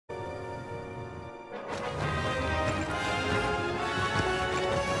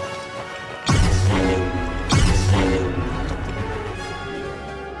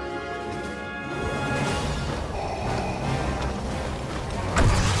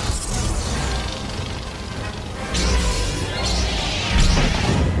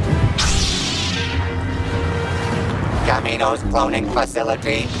Reno's cloning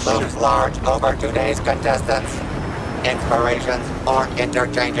facility looms large over today's contestants. Inspirations or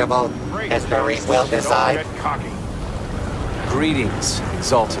interchangeable, history will decide. Greetings,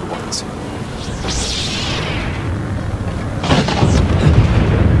 exalted ones.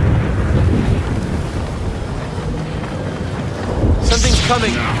 Something's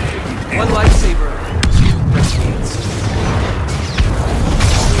coming. One lightsaber.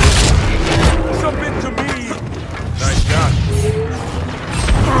 Submit to me! Nice shot.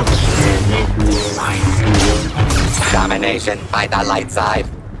 Domination by the light side.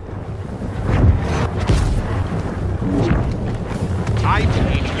 I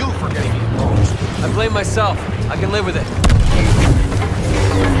blame you for getting involved. I blame myself. I can live with it.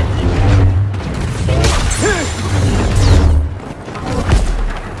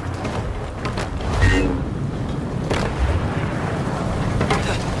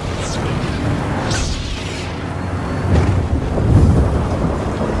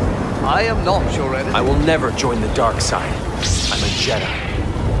 I am not your enemy. I will never join the dark side. I'm a Jedi.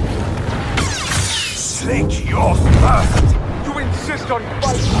 Slit your thirst! You insist on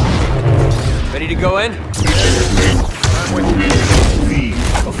fighting! Ready to go in? I'm with you.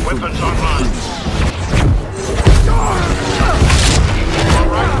 Weapons online.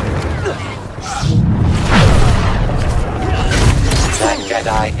 That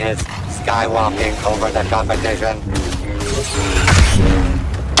Jedi is skywalking over the competition.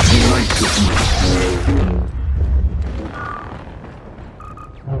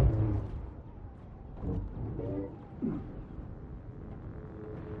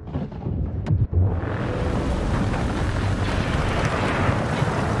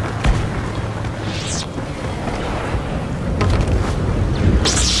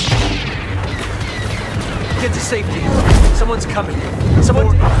 Get to safety. Someone's coming.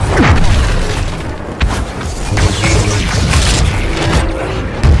 Someone...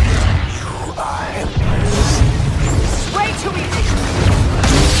 Way too easy!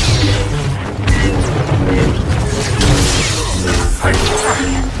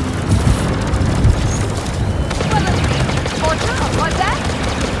 What's that?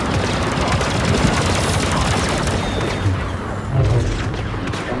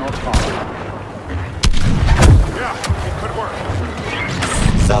 Yeah, it could work.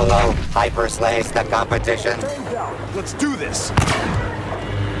 Solo hyperslays the competition. Let's do this.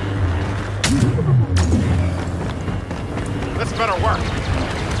 This better work.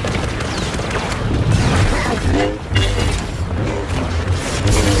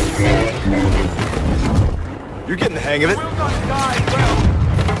 You're getting the hang of it. Will not die well.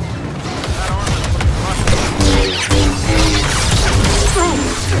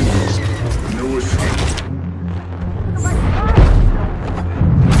 No escape.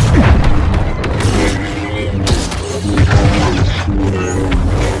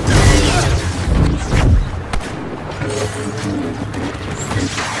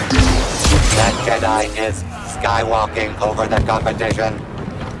 That Jedi is skywalking over the competition.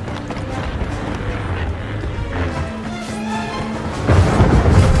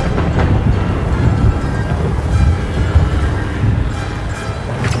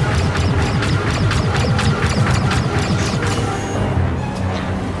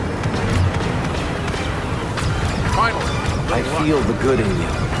 I feel the good in you.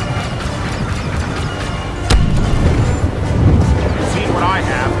 Seen what I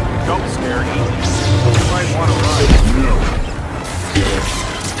have. Don't scare easy. You might want to run. No.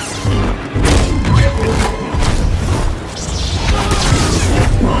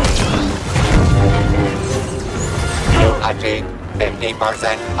 You achieve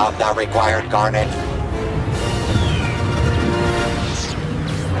 50% of the required carnage.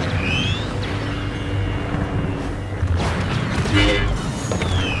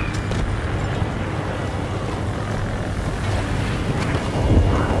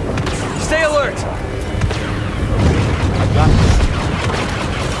 Stay alert! I got this.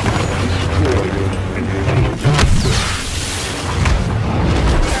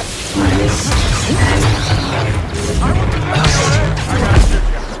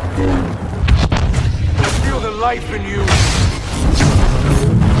 I feel the life in you.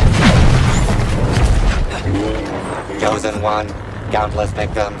 Chosen one, countless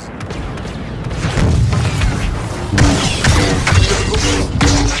victims.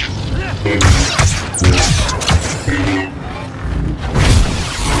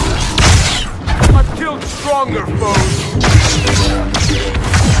 I've killed stronger foes.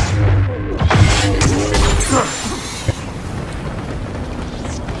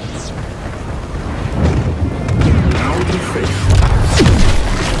 Now the faith.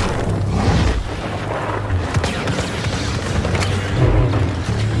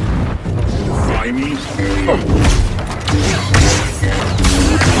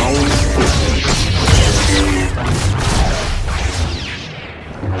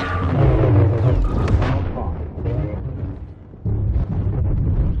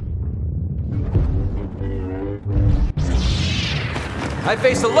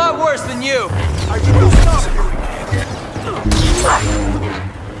 faced a lot worse than you. I will stop you.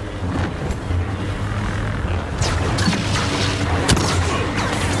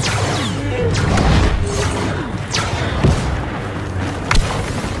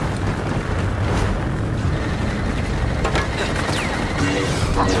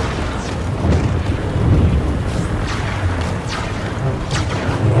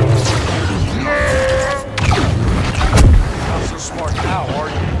 Not so smart now, are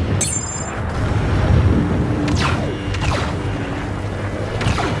you?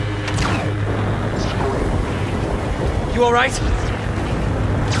 You all right?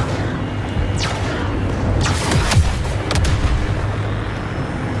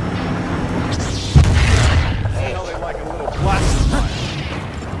 Hell, they like a little blast fire.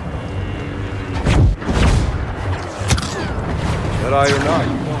 Jedi or not,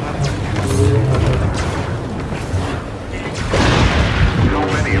 you won't have to. So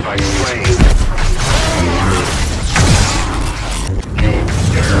many have I slain.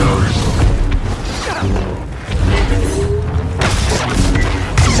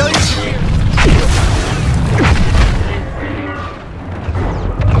 Tell you to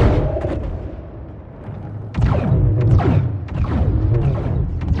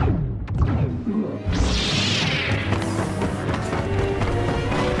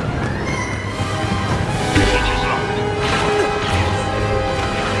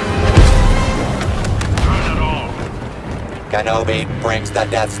Kenobi brings the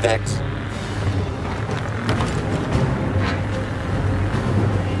death sticks.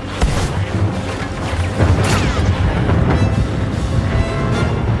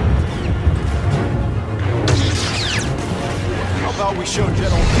 How about we show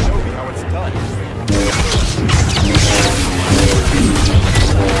General Kenobi how it's done?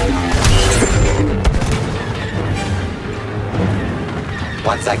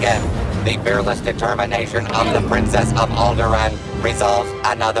 Once again, the fearless determination of the Princess of Alderaan resolves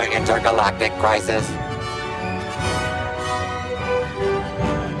another intergalactic crisis.